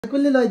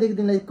कसले लैदिएको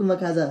तिमीलाई स्कुलमा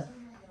खाजा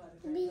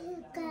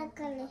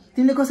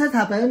तिमीले कसरी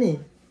थाहा पायौ नि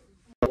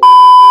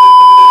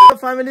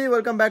family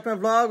welcome back to my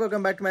vlog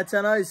welcome back to my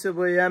channel it's your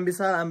boy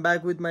Ambisa I'm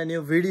back with my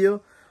new video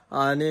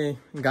अनि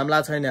घाम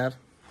ला छैन यार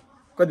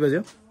कति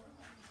बज्यो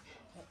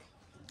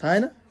थाहा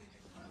हैन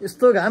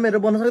यस्तो घाम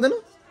हेरेर बन्न सक्दैन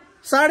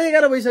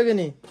 11:30 भइसक्यो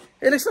नि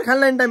इलेक्सन खान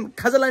लाइन टाइम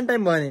खाजा लाइन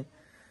टाइम भयो नि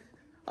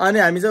अनि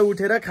हामी चाहिँ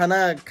उठेर खाना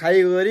खाइ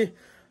गरी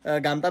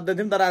घाम ताप्दै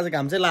थियौं तर आज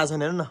घाम चाहिँ लाग्छ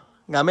नि हेर्नु न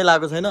घामै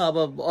लागेको छैन अब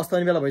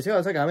अस्तनी बेला भइसक्यो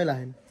अझ घामै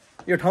लागेन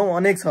यो ठाउँ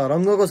अनेक छ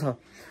रंगको छ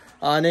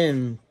अनि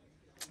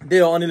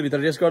त्यो अनिल भित्र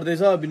रेस्ट गर्दै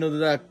छ विनोद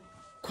दादा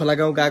खोला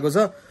गाउँ गएको छ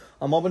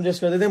म पनि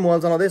रेस्ट गर्दै थिएँ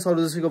मोबाइल चलाउँदै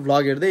सरोजसीको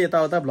भ्लग हेर्दै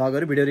यताउता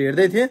भ्लगहरु भिडियोहरु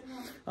हेर्दै थिएँ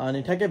अनि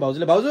ठ्याक्कै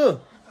भाउजूले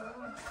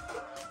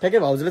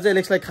चाहिँ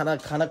एलेक्सलाई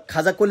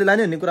खाजा कसले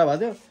लाने भन्ने कुरा भएको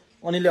थियो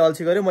अनिलले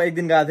अल्छी गर्यो म एक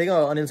दिन गएको थिएँ कि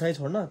अनिलसँगै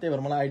छोड्न त्यही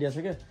भएर मलाई आइडिया छ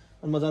के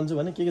अनि म जान्छु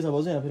भने के छ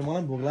भाउजू यहाँ फेरि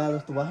मलाई भोक लाग्यो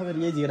जस्तो भयो फेरि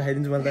यही झिकेर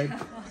खाइदिन्छु मलाई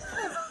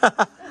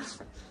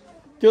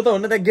त्यो त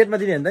हुन त गेटमा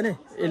दिने हैन त नि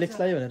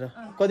एलेक्सलाई भनेर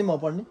कतिमा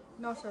पढ्ने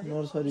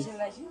नर्सरी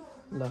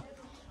ल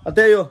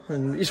त्यही यो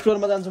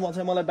स्टोरमा जान्छु म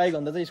चाहिँ मलाई बाइक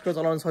भन्दा चाहिँ स्टोर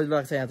चलाउन सजिलो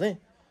लाग्छ यहाँ चाहिँ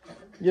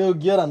यो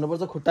गियर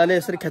हान्नुपर्छ खुट्टाले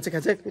यसरी खेचे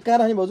कहाँ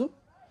राख्ने भाउजू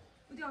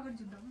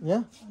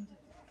यहाँ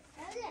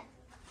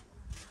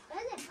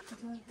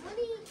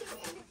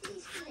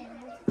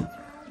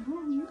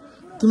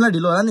तिमीलाई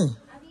ढिलो होला नि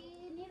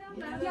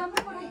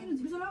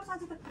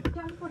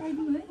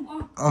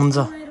हुन्छ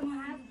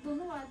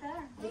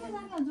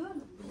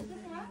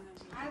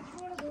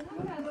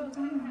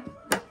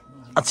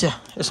अच्छा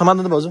यो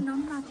समात्नु त भाउजू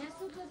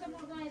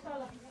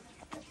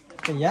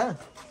यहाँ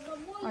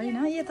हैन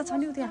यता छ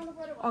नि त्यहाँ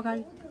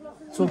अगाडि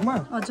चोकमा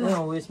हजुर हो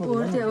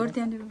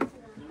त्यहाँनिर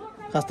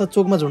खास त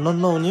चोकमा झुड्न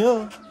नहुने हो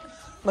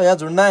ल यहाँ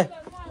झुड्न आए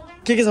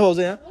के छ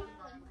भाउजू यहाँ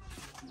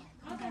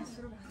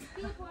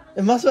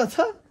ए मासु छ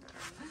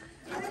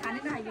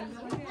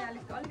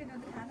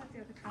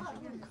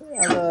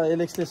आज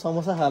एलेक्सले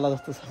समोसा खाला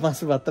जस्तो छ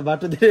मासु भात त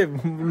बाटो धेरै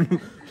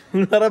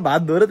र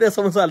भात धोएर त्यहाँ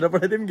समोसा हालेर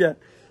पठाइदिउँ क्या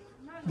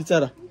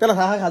बिचारा त्यसलाई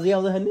थाहा खाजा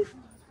आउँछ नि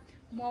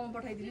मोमो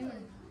पठाइदिनु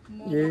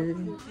ए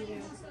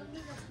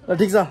ल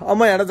ठिक छ अब म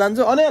यहाँ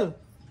जान्छु अनिल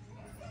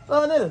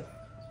अनिल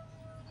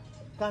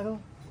कहाँ गयो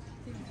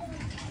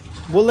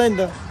बोल्दैन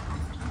त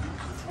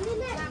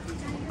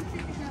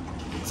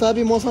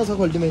चाबी मसँग छ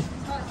खोल्टीमै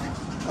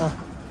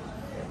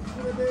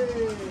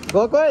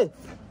गएको है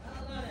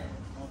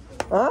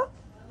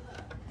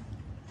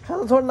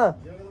खाना छोड्न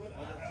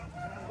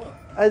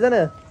आइज न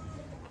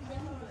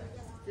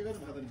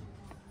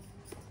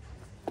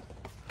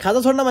खाजा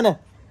छोड्न भने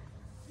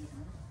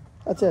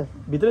अच्छा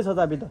भित्रै छ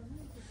चाबी त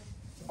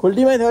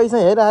खोल्टीमै थियो यसो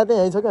हेरिरहेको थिएँ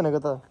यहीँ छ कि भनेको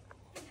त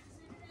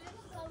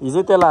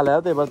हिजो तेल हाल्यो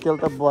त्यही भएर तेल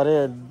त भरे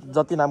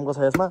जति नामको छ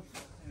यसमा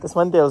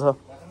त्यसमा पनि तेल छ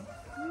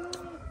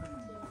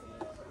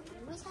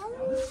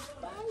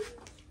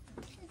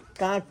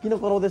कहाँ किन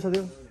कराउँदैछ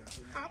त्यो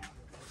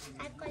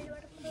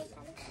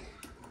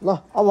ल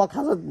अब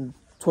खाजा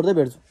छोड्दै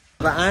भेट्छु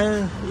र आएँ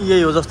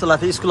यही हो जस्तो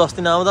लाग्थ्यो स्कुल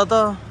अस्ति नआउँदा त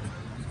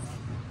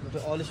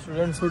all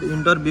student should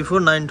enter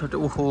before 9:30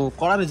 ओहो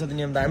कडा रहेछ त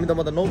नियम त हामी त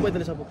म त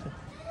 9:45 पुग्थ्यौँ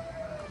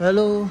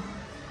हेलो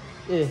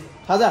ए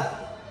खाजा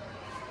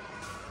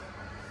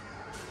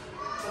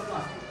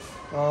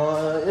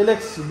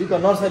एलेक्स बिक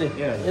नर्सरी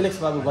एलेक्स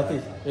बाबु भति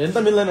हेर्नु त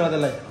मिल्दैन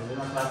त्यसलाई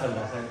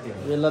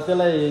ए ल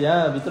त्यसलाई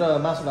यहाँ भित्र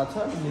मासु भात छ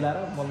मिलाएर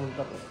बनाउनु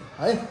पर्छ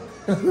है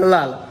ल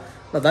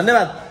ल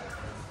धन्यवाद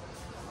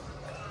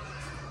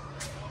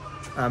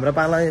हाम्रो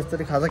पाला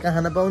यसरी खाजा कहाँ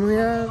खान पाउनु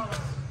यार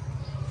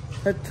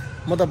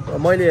म त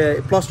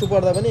मैले +2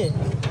 पढ्दा पनि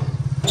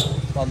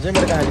भन्छ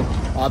मेरो कहानी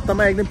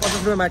हप्तामा एक दिन 50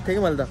 रुपियाँ माग्थेँ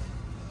कि मैले त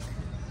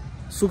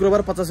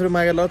शुक्रबार 50 रुपियाँ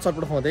मागेर ल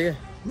चटपट खुवाउँथेँ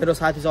कि मेरो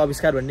साथी छ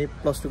आविष्कार भन्ने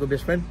 +2 को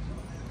बेस्ट फ्रेन्ड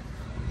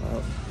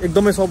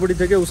एकदमै सपोर्टिभ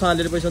थियो कि उसँग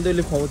अलिअलि पैसा हुन्थ्यो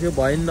उसले खुवाउँथ्यो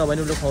भएन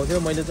नभने उसले खुवाउँथ्यो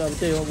मैले चाहिँ अब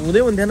त्यही हो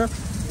हुँदै हुन्थेन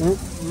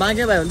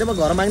मागे भए हुन्थ्यो म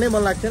घर माग्नै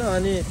मन लाग्थेन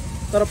अनि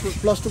तर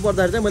 +2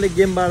 पढ्दाखेरि चाहिँ मैले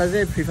गेमबाट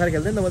चाहिँ फ्री फायर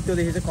खेल्थेँ नि त म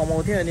त्योदेखि चाहिँ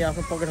कमाउँथेँ अनि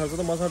आफ्नो पकेट खर्च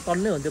त मसँग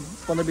टन्नै हुन्थ्यो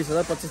 15-20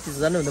 हजार 25-30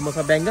 हजार नै हुन्थ्यो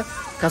मसँग ब्याङ्कमा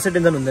खासै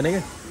टेन्सन हुँदैन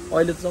कि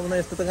अहिले त चलाउन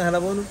यस्तो त कहाँ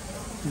पाउनु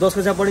 10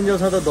 पैसा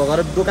पढिन्जेलसम्म त घर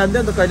दोकान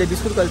थियो नि त कहिले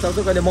बिस्कुट कहिले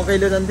चाउचाउ कहिले मकै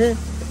लिएर जान्थेँ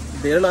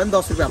धेरै लाग्यो नि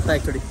 10 रुपियाँ हप्ता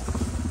एकचोटि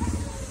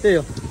त्यही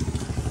हो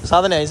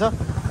साधन आइछ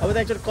अब त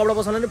एकचोटि कपडा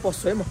पसलमा नि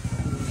पस्छु है म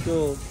त्यो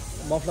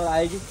मफलर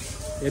आयो कि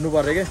हेर्नु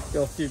पर्यो क्या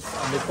त्यो अस्ति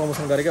हामीले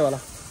प्रमोसन गरेकै होला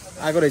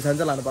आएको रहेछ भने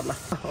चाहिँ लानु पर्ला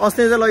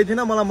अस्ति चाहिँ लगेको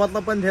थिएन मलाई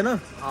मतलब पनि थिएन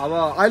अब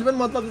अहिले पनि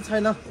मतलब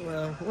चाहिँ छैन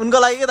उनको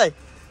लागि के दाइ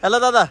हेलो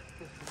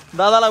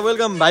दादालाई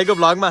वेलकम भाइको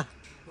भ्लगमा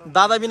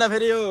दादा बिना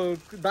फेरि यो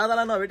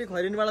दादालाई नभेटी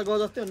खैरिनीबाट गयो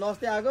जस्तै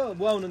नस्ते आएको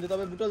बुवा हुनुहुन्थ्यो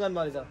तपाईँ बुटो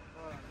जानुभएको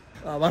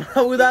रहेछ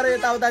भनेर उधारो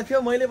यताउता थियो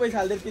मैले पैसा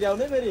हालिदिएर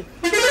तिर्याउने फेरि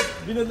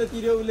विनोदले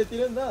तिर्यो उसले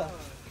तिर्यो नि त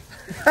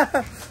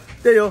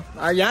त्यही हो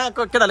यहाँ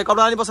केटाहरूले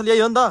कपडा लाने पसल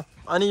यही हो नि त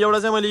अनि एउटा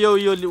चाहिँ मैले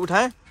यो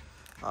उठाएँ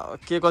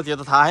के कति हो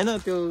त थाहा छैन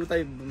त्यो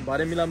उतै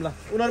भरे मिलाउँला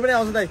उनीहरू पनि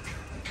आउँछ दाइ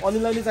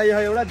अनिललाई पनि चाहियो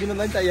एउटा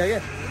विनोदलाई पनि चाहियो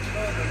क्या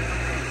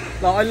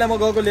ल अहिले म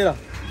गएको लिएर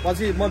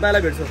पछि म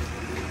दाइलाई भेट्छु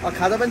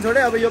खाजा पनि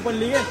छोडेँ अब यो पनि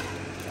लिएँ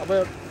अब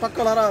टक्क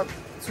लाएर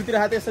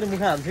सुतिरहेको थिएँ यसरी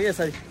मुखा हाल्थेँ कि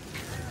यसरी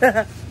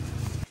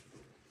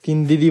तीन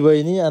दिदी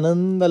बहिनी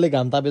आनन्दले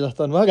घाम तापे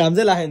जस्तो हुनुभयो घाम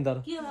चाहिँ लाग्यो नि तर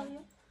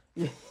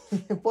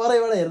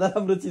परैबाट हेर्दा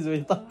राम्रो चिज हो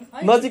त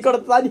नजिकबाट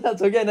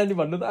तानिहाल्छौ क्या नानी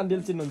भन्नु त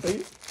आन्टीले चिन्नुहुन्छ कि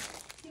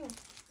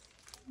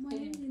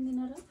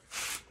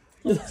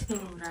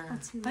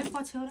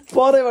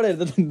परैबाट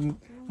हेर्दा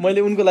मैले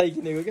उनको लागि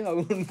किनेको क्या अब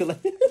उनको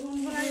लागि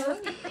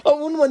अब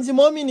उन भनेपछि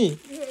मम्मी नि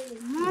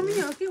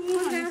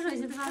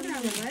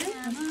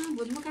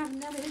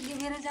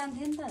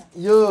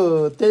यो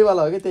त्यही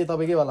वाला हो कि त्यही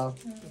तपाईँकै वाला हो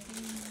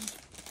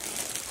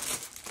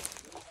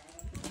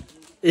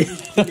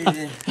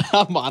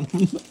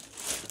भनौँ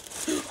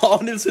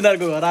अनिल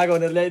सुनारको घर आएको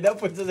भनेर ल्याइदियो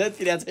पैसा चाहिँ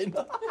तिरेको छैन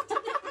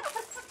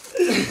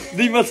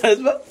 2 मात्र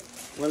यसमा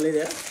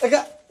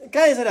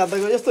कहाँ यसरी हात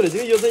यस्तो रहेछ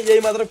कि यो चाहिँ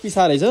यही मात्र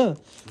पिसा रहेछ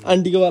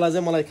आन्टीको वाला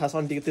चाहिँ मलाई खास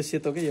आन्टीको त्यो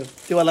सेतो के यो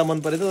त्यो वाला मन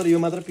परेछ तर यो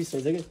मात्र पिस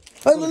रहेछ कि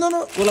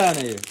कोला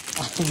यो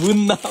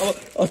बुझ्न अब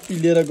अस्ति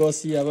लिएर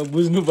गसी अब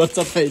बुझ्नुपर्छ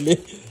पहिले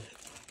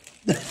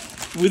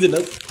बुझेन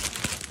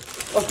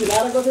अस्ति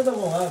लाएर गएको त म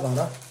उहाँ घर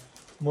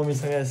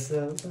मम्मीसँग यसो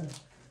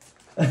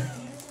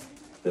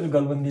त्यो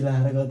गलबन्दी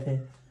लाएर गएको थिएँ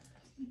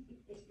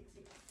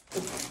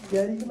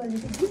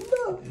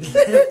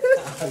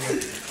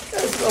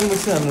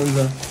समस्या हाल्नुहुन्छ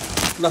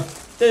ल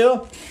त्यही हो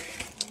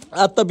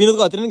आज त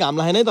विनोदको हतिर नि घाम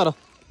लाएन है तर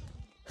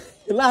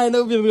लाएन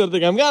विनोद गर्दा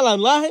घाम कहाँ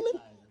लानु लाएन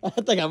आज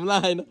त घाम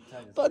लाएन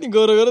त नि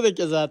गोरो गोरो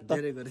देखिएछ आज त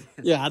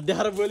यो हात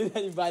देखाएर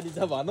बोलिरहने बानी छ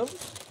भनौँ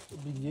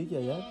बिग्रियो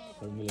क्या यार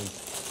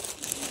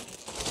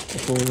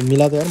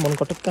मिलाएको यार मन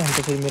कटक्क हान्छ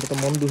फेरि मेरो त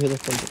मन दुखे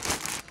जस्तो हुन्छ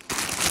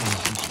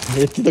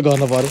यति त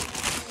गर्न पऱ्यो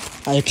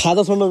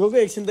खाजा छोड्न गएको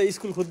एकछिन त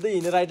स्कुल खोज्दै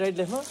हिँडेँ राइट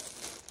लेफ्टमा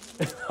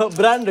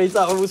ब्रान्ड रहेछ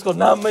अब उसको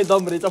नाममै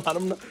दम रहेछ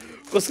भनौँ न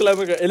कसको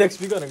लागि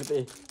एलएक्सपी भनेको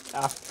त्यही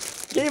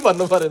केही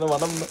भन्नु परेन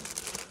भनौँ न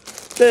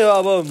त्यही हो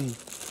अब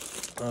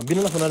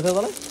बिनुलाई फोन गरेको थियो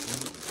तँलाई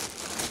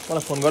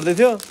मलाई फोन गर्दै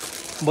थियो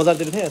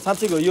बजारतिर थिएँ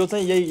साँच्चैको यो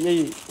चाहिँ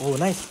यही हो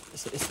नाइस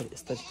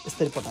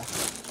यस्तरी पठा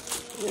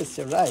यस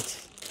राइट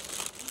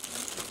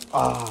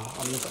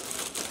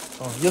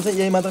यो चाहिँ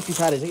यही मात्र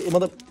पिसा रहेछ कि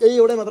मतलब यही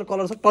एउटै मात्र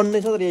कलर छ टन्नै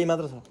छ तर यही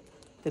मात्र छ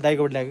त्यो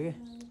दाइकोबाट ल्याएको कि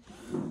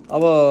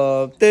अब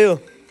त्यही हो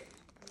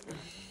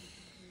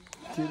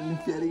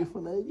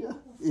फोन आइगयो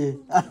ए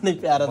आफ्नै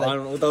प्यारो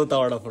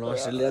उताबाट फोन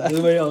अस्ट्रेलिया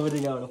दुबई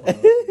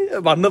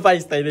अमेरिकाबाट भन्न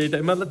पाइस् त यही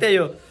टाइम मतलब त्यही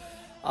हो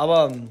अब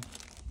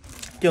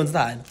के हुन्छ त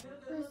आएन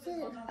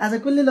आज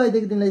कसले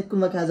लैदिएको तिमीलाई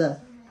स्कुलमा खाजा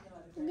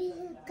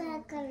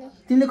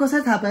तिमीले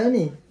कसरी थाहा पायो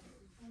नि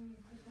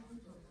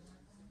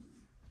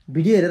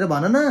भिडियो हेरेर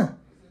भन न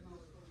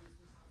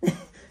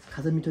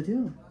खाजा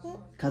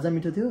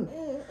मिठो थियो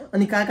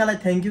अनि काकालाई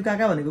थ्याङ्क यू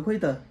काका भनेको खोइ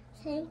त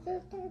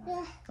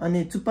अनि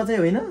चुप्पा चाहिँ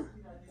होइन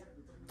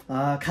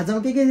खाजामा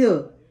के थियो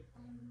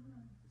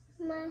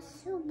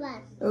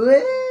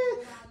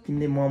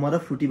तिमीले मोमो र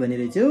फ्रुटी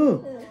भनिरहेछौ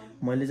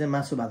मैले चाहिँ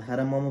मासु भात खाएर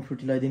मोमो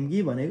फ्रुटी लगाइदिउँ कि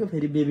भनेको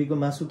फेरि बेबीको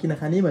मासु किन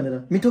खाने भनेर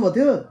मिठो भयो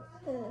थियो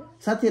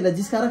साथीहरूलाई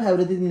जिस्काएर खायो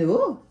र तिमीले हो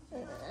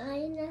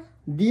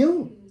दियौ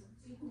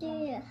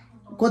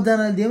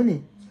कतिजनालाई दियौ नि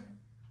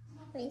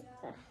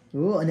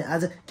हो अनि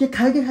आज के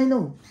खायो कि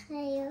खाइनौ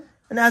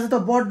अनि आज त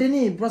बर्थडे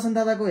नि प्रशान्त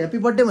दादाको ह्याप्पी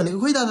बर्थडे भनेको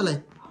खोइ दादालाई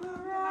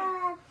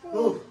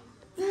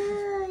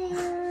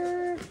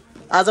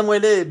आज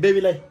मैले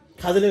बेबीलाई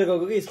खाजा लिएर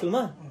गएको कि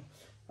स्कुलमा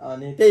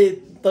अनि त्यही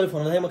तैँले फोन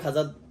गर्दाखेरि म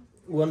खाजा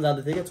उगाउनु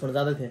जाँदै थिएँ क्या छोड्नु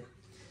जाँदै थिएँ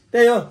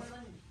त्यही हो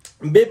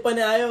बेब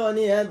पनि आयो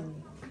अनि यहाँ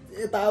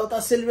यताउता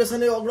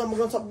सेलिब्रेसन अग्रम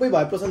सबै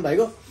भयो प्रशान्त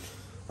भाइको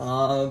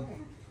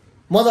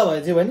मजा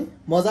भयो चाहिँ बहिनी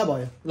मजा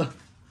भयो ल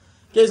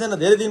केही छैन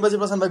धेरै दिनपछि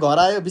प्रशान्त भाइ घर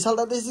आयो विशाल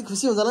दादा त्यसै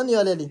खुसी हुन्छ होला नि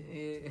अलिअलि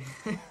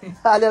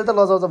अलिअलि त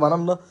लजाउँछ भनौँ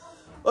न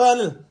ओ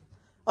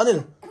अनिल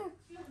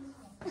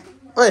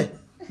ओए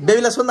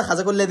बेबीलाई सोध्न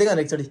खाजा कसले ल्याइदिएको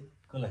भने एकचोटि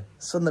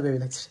सोध्न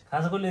बेबीलाई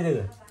खाजा कसले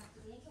ल्याइदिएको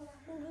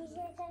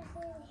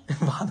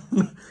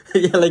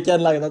यसलाई क्या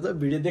लाग्दा चाहिँ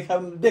भिडियो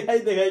देखाइ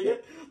के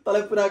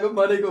तँलाई पुऱ्याएको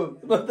भनेको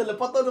त्यसले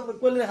पत्ताउनु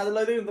कसले खाजा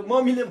लगाइदिएको त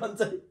मम्मीले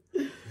भन्छ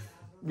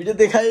भिडियो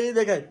देखाइ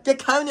के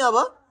खायो नि अब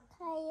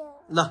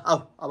ल आऊ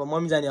अब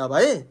मम्मी जाने अब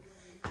है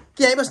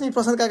कि यहीँ बस्ने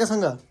प्रशान्त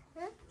काकासँग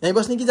यहीँ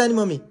बस्ने कि जाने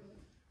मम्मी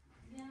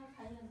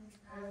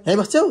यहीँ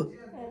बस्छौ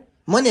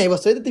म नि यहीँ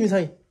बस्छु है त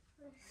तिमीसँग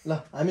ल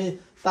हामी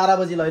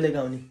ताराबजी लैले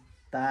गाउने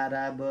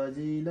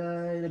ताराबजी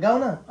लैले गाउँ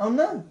न आउनु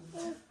न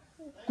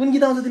कुन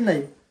गीत आउँछ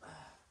तिमीलाई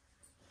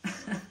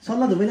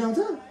सल्लाह धुबैले आउँछ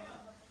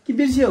कि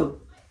बिर्स्यौ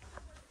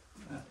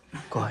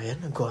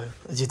गयो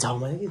जे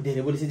झाउमा कि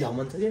धेरै बोलेपछि झाउ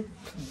मन छ कि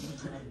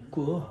को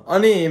हो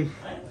अनि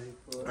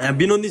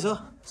विनोदी छ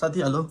साथी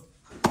हेलो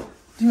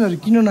तिमीहरू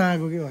किन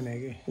नआएको के भने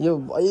कि यो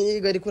भइ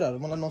गरी कुराहरू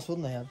मलाई नसोध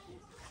न यार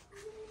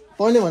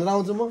तैँले भनेर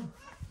आउँछु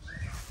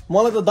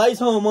मलाई त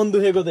दाइसँग मन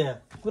दुखेको त यहाँ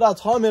कुरा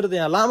छ मेरो त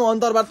यहाँ लामो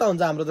अन्तर्वार्ता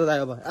हुन्छ हाम्रो त दाइ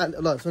अब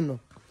ल सुन्नु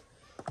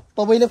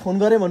तपाईँले फोन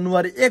गरेँ भन्नु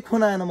अरे एक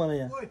फोन आएन मलाई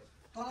यहाँ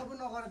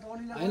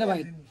होइन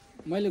भाइ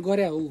मैले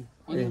गरे हो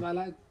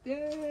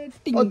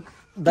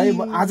दाइ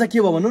आज के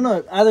भयो भन्नु न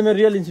आज मेरो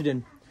रियल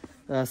इन्सिडेन्ट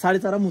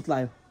 4:30 मुत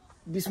लाग्यो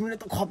 20 मिनट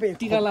त खपे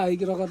टिका लाग्यो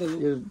कि रगत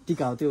यो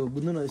टिका हो त्यो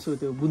बुझ्नु न यसो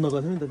त्यो बुझ्न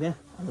गएको थियो नि त त्यहाँ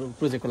हाम्रो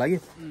प्रोजेक्टको लागि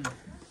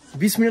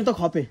 20 मिनट त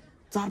खपे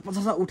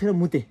 4:50 उठेर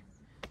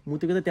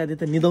मुतेको त त्यहाँदेखि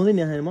त निदाउँदै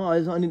नि म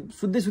अहिले अनि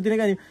सुत्दै सुतिने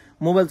क्या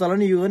मोबाइल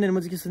चलाउने यो गर्ने म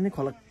चाहिँ के सोच्ने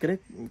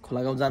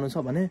खोला गाउँ जानु छ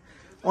भने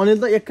अनिल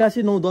त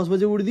 81 9-10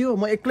 बजे उठ्दियो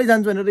म एक्लै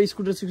जान्छु भनेर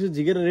स्कुटर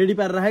झिकेर रेडी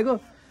पारेर राखेको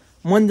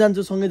मन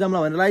जान्छु सँगै जाम्ला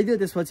भनेर लगाइदियो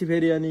त्यसपछि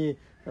फेरि अनि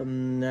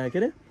के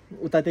अरे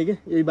उता त्यो के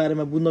यही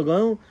बारेमा बुझ्न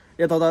गयौँ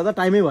यता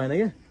टाइमै भएन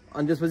क्या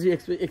अनि त्यसपछि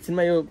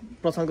एकछिनमा यो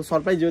प्रशान्तको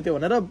सरप्राइज हो त्यो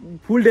भनेर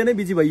फुल डे नै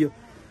बिजी भइयो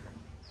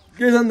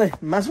के जान्दै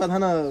मासु भात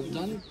खान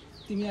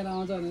तिमीहरू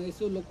आउँछ भनेर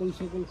यसो लोकल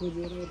सोकल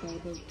खोजेर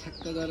यताउता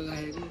ठ्याक्क गरेर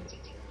राखेको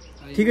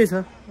ठिकै छ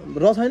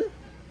र छैन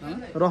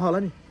र होला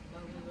नि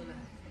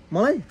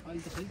मलाई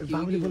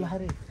बाबुले बोलाए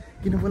रे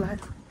किन बोलाए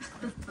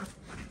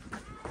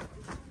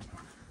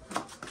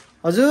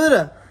हजुर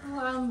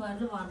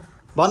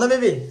भन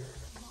बेबी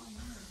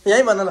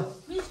यहीँ भन ल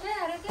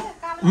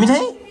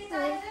मिठाई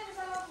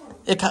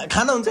ए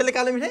खाना हुन्छ यसले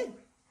कालो मिठाई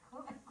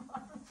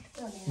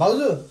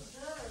भाउजू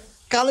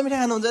कालो मिठाई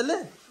खानुहुन्छ यसले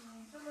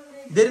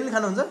डेरी मिल्क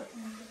खानुहुन्छ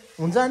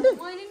हुन्छ आन्टी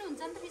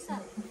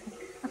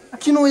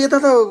किन यता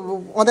त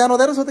अँध्यारो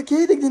अँध्यारो छ त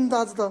केही देख्दिनँ त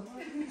आज त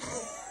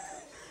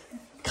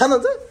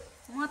खानुहुन्छ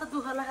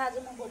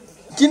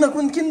किन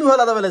किन दुःख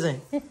होला तपाईँलाई चाहिँ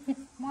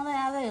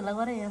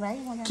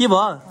के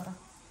भयो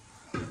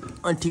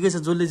अनि ठिकै छ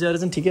जसले चाहिँ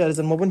रहेछन् ठिकै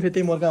रहेछन् म पनि फेरि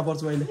त्यही मर्का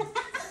पर्छु अहिले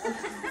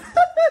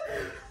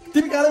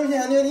तिमी कालो मिठाई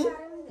खाने नि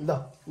ल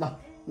ल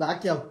ल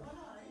आके आऊ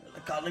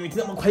कालो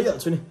मिठाई म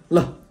खुवाइहाल्छु नि ल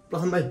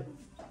प्रशान्त भाइ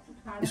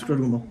स्कुटर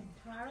घुमाऊ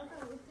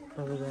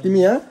तिमी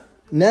यहाँ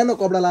न्यानो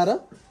कपडा लाएर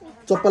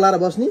चप्पल लाएर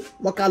बस्ने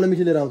म कालो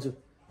मिठी लिएर आउँछु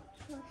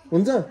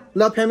हुन्छ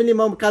ल फ्यामिली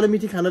म कालो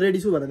मिठी खान रेडी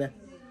छु भनेर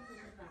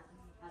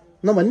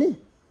नभन्ने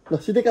ल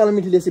सिधै कालो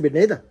मिठी लिएपछि भेट्ने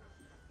है त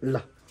ल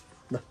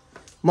ल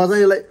म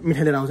चाहिँ यसलाई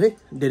मिठाई लिएर आउँछु है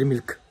डेरी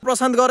मिल्क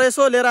प्रशान्त गएर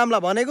यसो लिएर आम्ला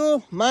भनेको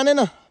मानेन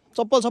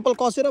चप्पल सप्पल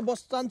कसेर बस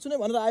जान्छु नै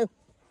भनेर आयो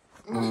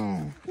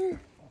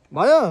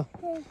भयो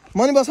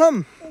मनी बसम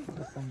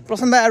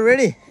प्रशान्त भाइ आर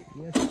रेडी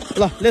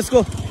ल लेट्स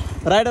गो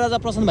राइडर राजा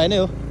प्रशान्त भाइ नै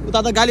हो उता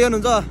त गाली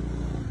गर्नुहुन्छ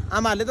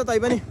आमाहरूले त तै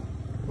पनि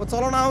म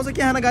चलाउन आउँछ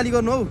के खाना गाली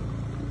गर्नु हौ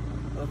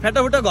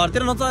फेटाफुट्टा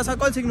घरतिर नचलाए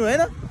कहिले सिक्नु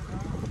होइन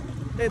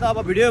त्यही त अब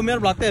भिडियो मेरो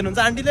भ्लग त हेर्नुहुन्छ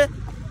आन्टीले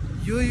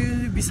यो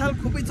विशाल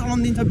खुबै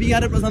चलाउनु दिन्छ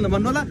बिगारेर प्रशान्त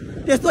भन्नु होला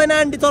त्यस्तो होइन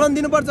आन्टी चलाउनु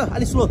दिनुपर्छ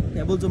अलिक स्लो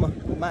यहाँ बोल्छु म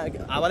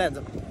हावाले हान्छ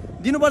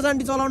दिनुपर्छ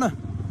आन्टी चलाउन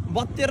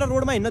बत्तिएर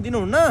रोडमा हिँड्न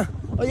दिनुहुन्न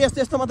यस्तो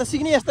यस्तोमा त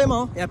सिक्ने यस्तैमा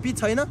हो यहाँ पिच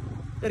छैन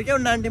त्यही के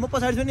हुन्छ आन्टी म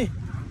पछाडि छु नि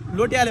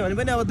लोटी हाल्यो भने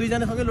पनि अब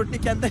दुईजनासँगै लोटी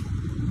क्यान्दै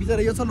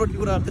बिचरा यो छ लोटी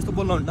कुराहरू त्यस्तो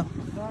बोल्नु हुन्छ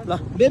ल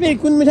बेबी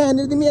कुन मिठाई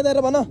खाने तिमी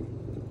यता भन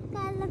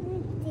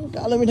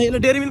कालो मिठाई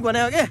डेरी मिल्क भने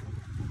हो क्या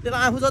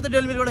त्यसलाई आफू जति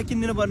डेरी मिल्क एउटा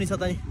किनिदिनु पर्ने छ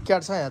त नि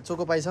क्याट छ यहाँ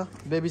चोको पाइछ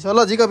बेबी छ ल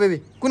झिक बेबी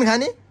कुन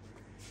खाने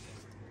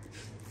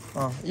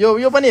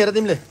यो पनि हेर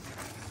तिमीले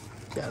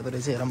क्या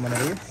रहेछ हेरौँ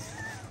भनेर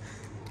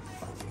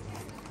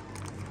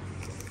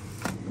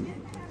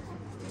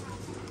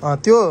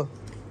त्यो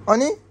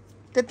अनि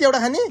त्यति एउटा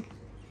खाने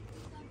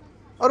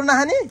अरू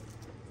नखाने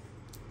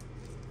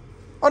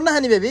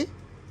बेबी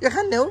यो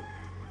खाने हो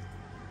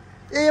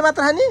ए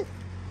मात्र खाने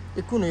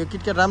ए कुन हो यो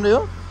किटक्याट राम्रै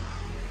हो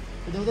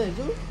देउँदै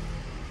हेर्छु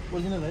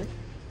ओरिजिनल है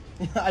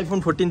आइफोन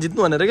 14 जित्नु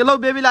भनेर कि ल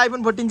बेबीले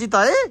आइफोन 14 जित्छ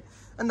है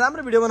अनि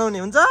राम्रो भिडियो बनाउने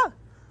हुन्छ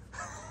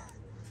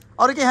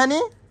अरू के खाने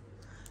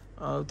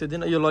त्यो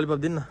दिन यो ललिपप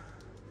दिन न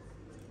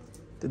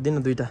त्यो दिन न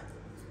दुईटा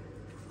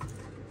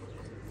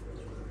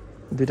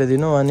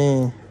दिनु अनि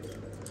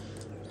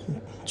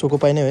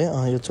चोकोपाई नै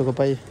हो यो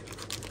चोकोपाई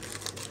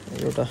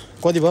एउटा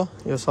कति भयो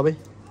यो सबै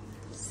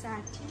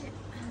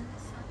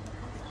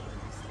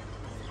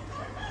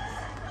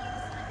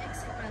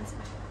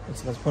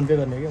 60 फोन पे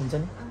गर्ने हो कि हुन्छ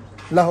नि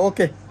ल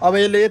ओके अब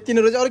यसले यति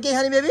नै रहेछ अरू के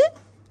खाने बेबी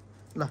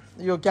ल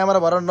यो क्यामेरा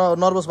भएर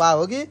नर्भस भयो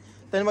हो कि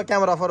त्यहाँदेखि म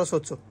क्यामेरा अफर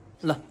सोध्छु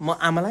ल म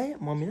आमालाई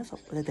मम्मीलाई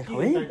सबैलाई देखाऊ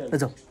है ल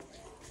जाऊ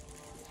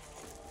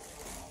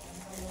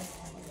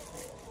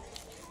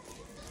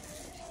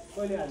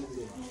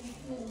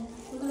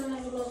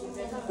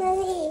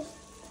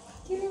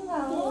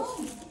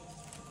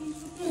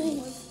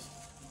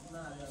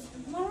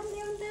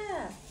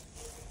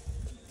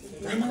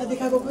आमालाई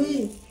देखाएको खोइ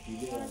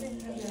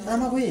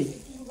आमा खोइ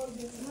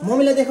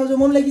मम्मीलाई देखाउँछु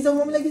मम्मीलाई गिजाऊ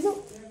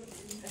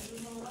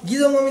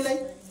गिजाऊ मम्मीलाई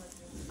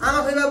आमा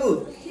खोइ बाबु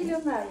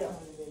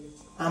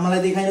आमालाई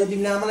देखाइनौ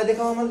तिमीले आमालाई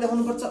देखाऊ आमालाई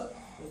देखाउनु पर्छ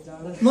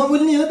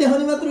नबोल्ने हो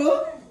देखाउने मात्र हो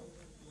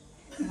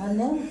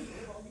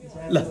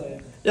ल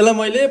यसलाई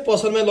मैले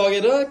पसलमा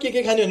लगेर के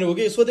खाने भनेर हो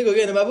कि सोधेको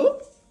कि होइन बाबु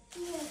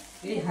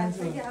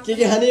के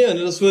खाने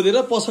भनेर सोधेर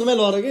पसलमै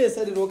लगेर कि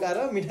यसरी रोकाएर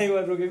मिठाई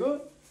गरेर रोकेको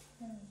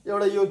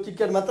एउटा यो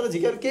किटक्याट मात्र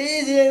झिकेर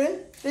केही झिकेर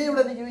त्यही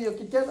एउटा देखियो यो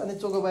किटक्याट अनि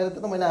चोको बाहिर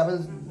त मैले आफै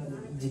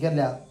झिकेर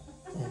ल्याएको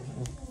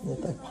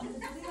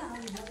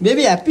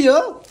बेबी ह्याप्पी हो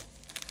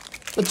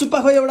चुप्पा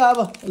खोइ एउटा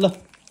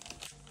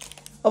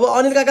अब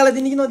अनिल काकालाई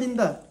दिने कि नदिने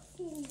त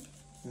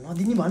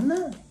नदिने भन्न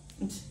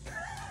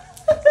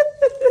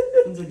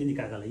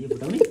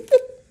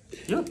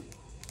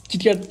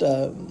किटक्याट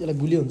यसलाई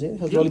गुलियो हुन्छ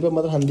ललिपप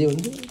मात्र खानिदियो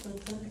हुन्छ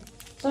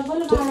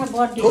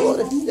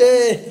ए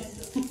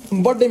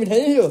बर्थडे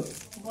मिठाई यो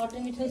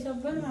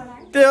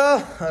त्यो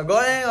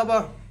गएँ अब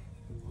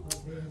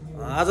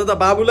आज त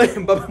बाबुलाई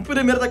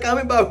पुरै मेरो त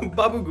कामै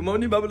बाबु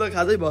घुमाउने बाबुलाई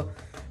खाजै भयो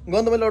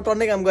गन त मैले एउटा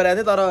टन्नै काम गरेको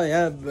थिएँ तर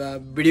यहाँ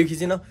भिडियो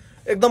खिचिनँ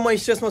एकदम म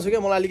स्ट्रेसमा छु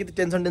क्या मलाई अलिकति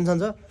टेन्सन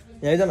छ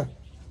यहाँ आइज न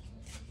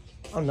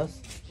आउनुहोस्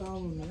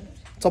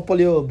चप्पल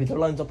यो भित्र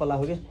लाने चप्पल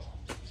लाएको के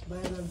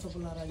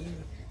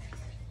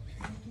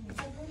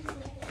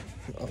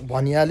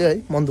भनिहाल्यो है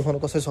मन दुखाउन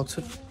कसरी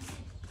सक्छु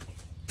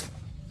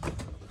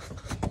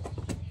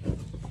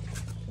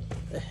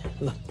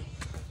ल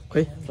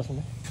खोइ प्रश्न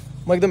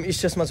म एकदम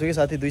स्ट्रेसमा छु कि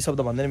साथी 2 शब्द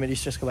भन्दैन मेरो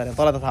स्ट्रेसको बारेमा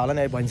तँलाई त थाहा होला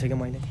नि भनिसकेँ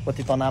मैले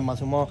कति तनावमा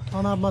छु म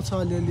तनावमा छ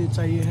अलिअलि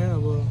चाहिए है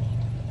अब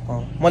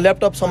म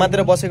ल्यापटप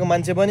समातेर बसेको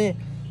मान्छे पनि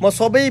म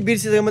सबै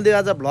बिर्सिसकेँ मैले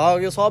आज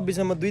भ्लग यो सब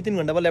विषयमा 2-3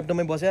 घण्टा भयो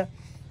ल्यापटपमै बस्या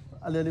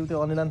अलिअलि त्यो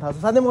अनिलान थाहा छ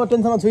साथै म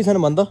टेन्सनमा छु छैन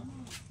भन् त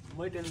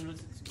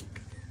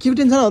के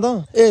टेन्सन हो त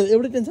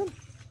एउटै टेन्सन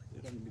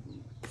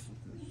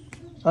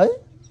है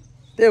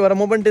त्यही भएर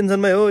म पनि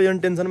टेन्सनमै हो यो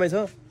टेन्सनमै छ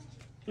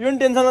यो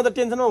टेन्सनमा त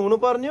टेन्सनमा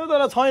हुनुपर्ने हो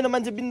तर छैन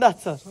मान्छे बिन्दास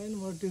छ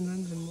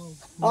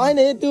होइन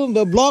त्यो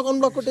ब्लग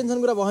अनब्लगको टेन्सन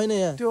कुरा भएन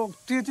यहाँ त्यो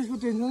त्यसको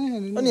टेन्सन नै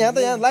छैन अनि यहाँ त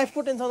यहाँ लाइफको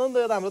टेन्सन हो नि त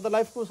यो त हाम्रो त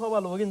लाइफको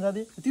सवाल हो कि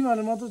साथी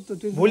तिमीहरूले मात्र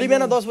भोलि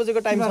बिहान 10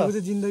 बजेको टाइम छ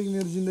जिन्दगी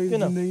मेरो जिन्दगी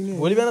जिन्दगी नै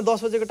भोलि बिहान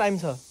 10 बजेको टाइम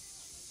छ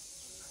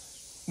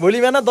भोलि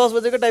बिहान 10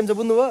 बजेको टाइम छ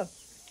बुझ्नुभयो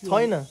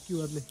छैन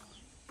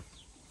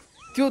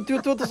त्यो त्यो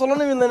त्यो त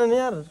चलाउनै मिल्दैन नि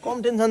यार कम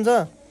टेन्सन छ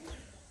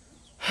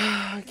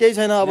केही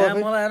छैन अब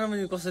मलाई हेर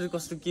मैले कसरी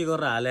कस्तो के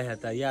गरेर हाले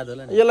त याद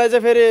होला नि यसलाई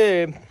चाहिँ फेरि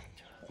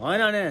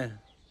हैन हैन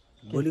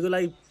भोलिको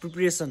लागि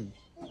प्रिपरेसन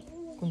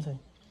कुन चाहिँ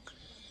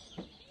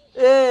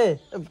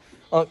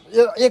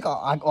एक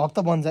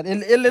हप्ता बन्छ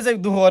यसले चाहिँ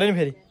दुःख गरे नि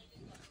फेरि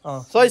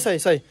सही सही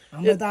सही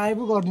हामीले त आए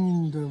पो गर्नु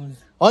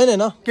होइन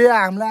होइन के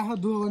हामीलाई आफू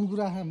दुःख गर्ने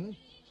कुरा हामीले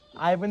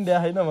आए पनि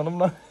देखा छैन भनौँ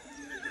न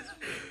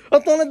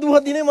तँलाई दुःख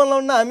दिनै मन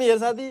लाउनु हामी हेर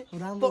साथी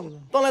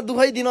तँलाई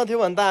दुःखै दिन थियो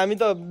भने त हामी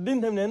त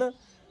दिन्थ्यौँ नि होइन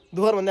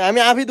दुःख भन्दा हामी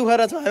आफै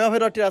दुखाएर छौँ हामी आफै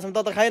रटिरहेको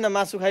छौँ त खाएन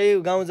मासु खाइ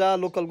गाउँ जा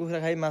लोकल कुखुरा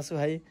खाइ मासु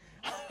खाइ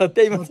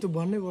त्यही त्यो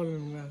भन्नै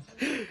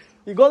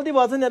पर्यो गल्ती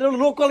भएछ नि यार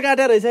लोकल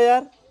काटेर रहेछ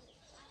यार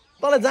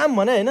तँलाई जाम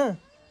भने होइन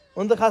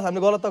हुन त खास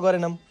हामीले गलत त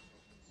गरेनौँ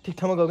ठिक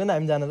ठाउँमा गएको नि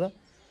हामी जान त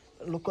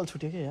लोकल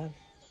छुट्यो क्या यार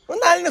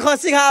अन्त अहिले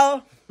खसी खाओ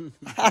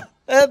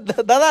ए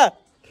दादा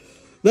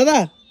दादा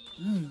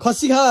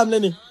खसी खाओ हामीले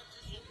नि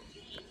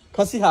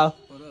खसी खाओ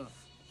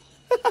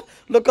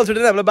लोकल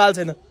छुटेर हामीलाई बाल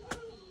छैन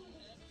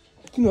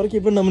किन हो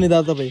केही पनि नबुझ्ने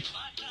दादा तपाईँ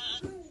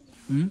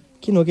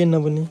किन हो केही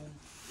नबुझ्ने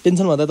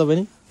टेन्सन भन्दा तपाईँ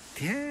नि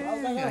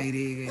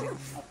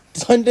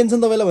छैन टेन्सन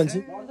तपाईँलाई भन्छु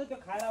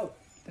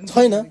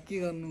छैन के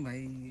गर्नु भाइ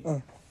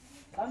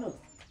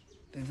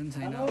टेन्सन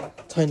छैन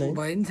छैन है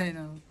भयो नि छैन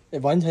ए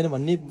भयो नि छैन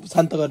भन्ने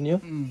शान्त गर्ने हो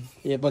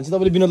ए भनेपछि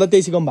तपाईँले विनोदलाई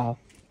त्यही सिकाउनु भयो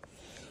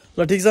ल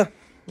ठिक छ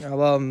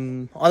अब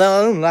अदा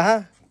हुँला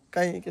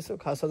काहीँ यसो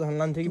खासा खान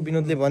लान्थ्यो कि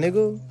विनोदले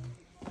भनेको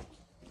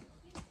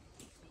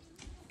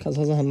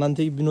खासा खान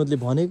लान्थ्यो कि विनोदले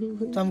भनेको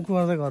चम्कु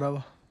गर्दै घर अब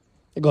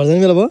घर जाने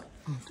बेला भयो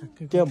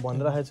त्यहाँ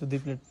भनेर राखेको छु 2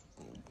 प्लेट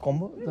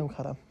कम्बो एकदम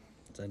खराब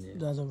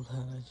जाजको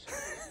खाएर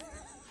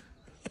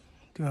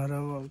तिमीहरू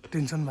अब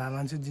टेन्सन भयो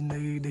मान्छे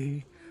जिन्दगीदेखि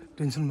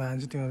टेन्सन भयो भने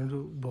चाहिँ तिमीहरू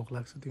भोक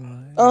लाग्छ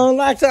तिमीहरूलाई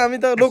लाग्छ हामी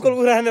त लोकल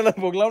कुरा खानेलाई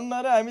भोक लाउनु न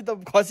र हामी त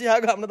खसी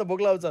खाएको हाम्रो त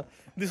भोक लाउँछ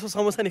 200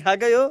 समोसा नि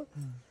खाएकै हो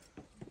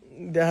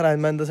देखाएर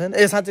हामी मान्दा छैन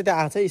ए साँच्चै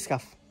त्यहाँ आएको छ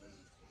स्काफ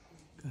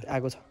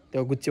आएको छ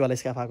त्यो गुच्चीवाला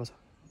स्काफ आएको छ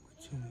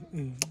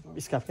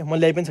स्काफ क्या मैले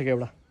ल्याइ पनि छ क्या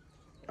एउटा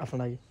आफ्नो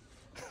लागि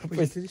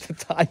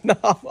छैन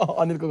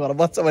अनिलको घर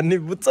बस्छ भन्ने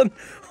बुझ्छन्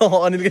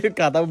अनिलकै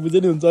खातामा बुझे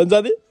नि हुन्छ भने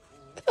साथी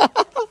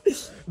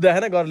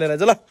देखाएन गरेर लिएर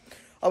आइज ल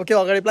अब के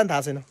अगाडि प्लान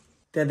थाहा छैन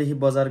त्यहाँदेखि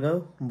बजार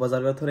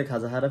गयो थोरै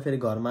खाजा खाएर फेरि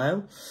घरमा आयो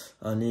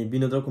अनि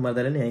विनोद र कुमार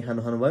दाइले नि यहीँ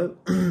खानुभयो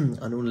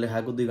अनि उनले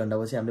खाएको 2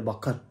 घन्टापछि हामीले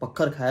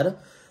भर्खर खाएर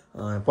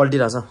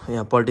पल्टिरहेछ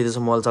यहाँ पल्टिँदैछ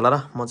मोबाइल चलाएर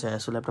म चाहिँ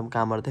यसो ल्यापटपमा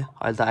काम गर्थेँ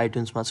अहिले त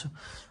आइट्युन्समा छु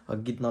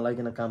गीत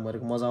नलाइकन काम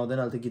गरेको मजा आउँदैन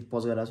अहिले त गीत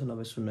पज गरिरहेको छु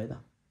नभए सुन्नु है त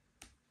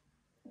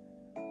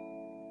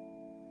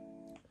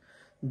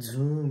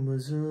झुम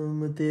झुम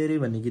तेरी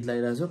भन्ने गीत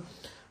लगाइरहेको छु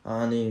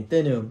अनि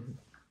त्यही नै हो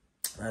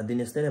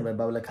दिनेश त्यही नै भयो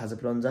बाबुलाई खाजा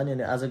पुऱ्याउनु जाने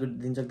अनि आजको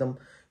दिन चाहिँ एकदम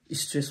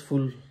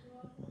स्ट्रेसफुल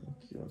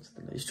के भन्छ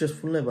त्यसलाई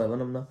स्ट्रेसफुल नै भयो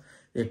भनौँ न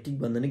हेक्टिक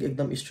भन्दैन कि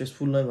एकदम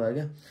स्ट्रेसफुल नै भयो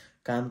क्या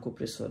कामको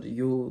प्रेसर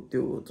यो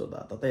त्यो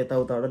जताततै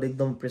यताउताबाट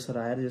एकदम प्रेसर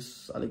आएर यस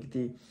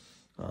अलिकति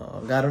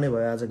गाह्रो नै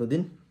भयो आजको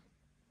दिन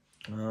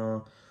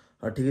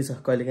ठिकै छ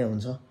कहिलेकाहीँ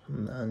हुन्छ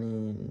अनि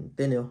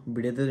त्यही नै हो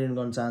भिडियो चाहिँ रिन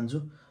गर्न चाहन्छु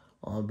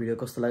भिडियो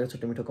कस्तो लाग्यो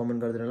छोटो मिठो कमेन्ट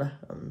गरिदिनु होला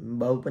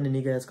बाबु पनि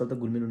निकै आजकल त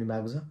घुलमिल हुने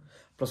भएको छ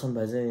प्रशान्त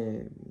भाइ चाहिँ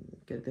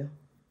के अरे त्यो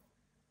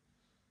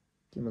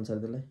के भन्छ अरे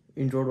त्यसलाई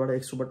इन्ट्रोबाट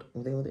एक्सट्रोबाट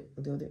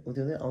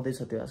हुँदै आउँदैछ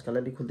त्यो आजकल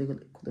अलिक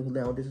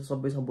खुल्दै आउँदैछ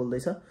सबै सब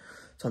बोल्दैछ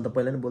छन् त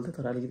पहिला नि बोल्थ्यो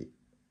तर अलिकति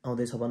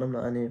आउँदैछ भनौँ न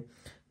अनि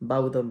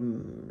बाबु त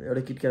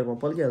एउटा किटक्याटमा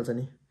पल्किहाल्छ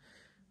नि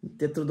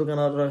त्यत्रो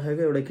दोकानहरू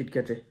राखेको एउटा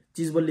किटक्याट रे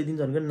चिज बल्ली दिन्छ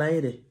भनेको नाइ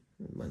रे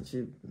भनेपछि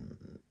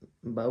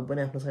बाबु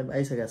पनि आफ्नो साइड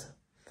आइसकेको छ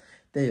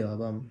त्यही हो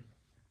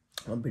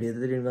अब भिडियो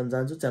त रिन गर्न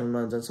चाहन्छु च्यानलमा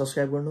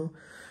सब्सक्राइब गर्नु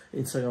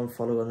इन्स्टाग्राम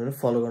फलो गर्नु भने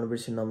फलो गर्नु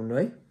बिर्सिनु नभन्नु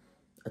है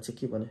अच्छा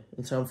के भने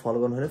इन्स्टाग्राम फलो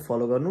गर्नु भने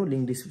फलो गर्नु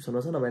लिङ्क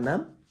डिस्क्रिप्सनमा छ नभए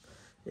नाम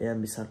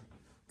एम विशाल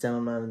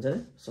च्यानलमा हुन्छ भने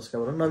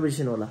सब्सक्राइब गर्नु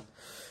नबिर्सिनु होला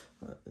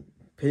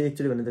फेरि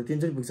एकचोटि भने त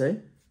 3 चोटि पुग्छ है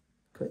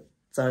खै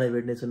चाँडै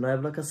भेट्नेछु नयाँ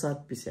ब्लगका साथ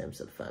पिस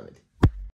एमसेल्फ फ्यामिली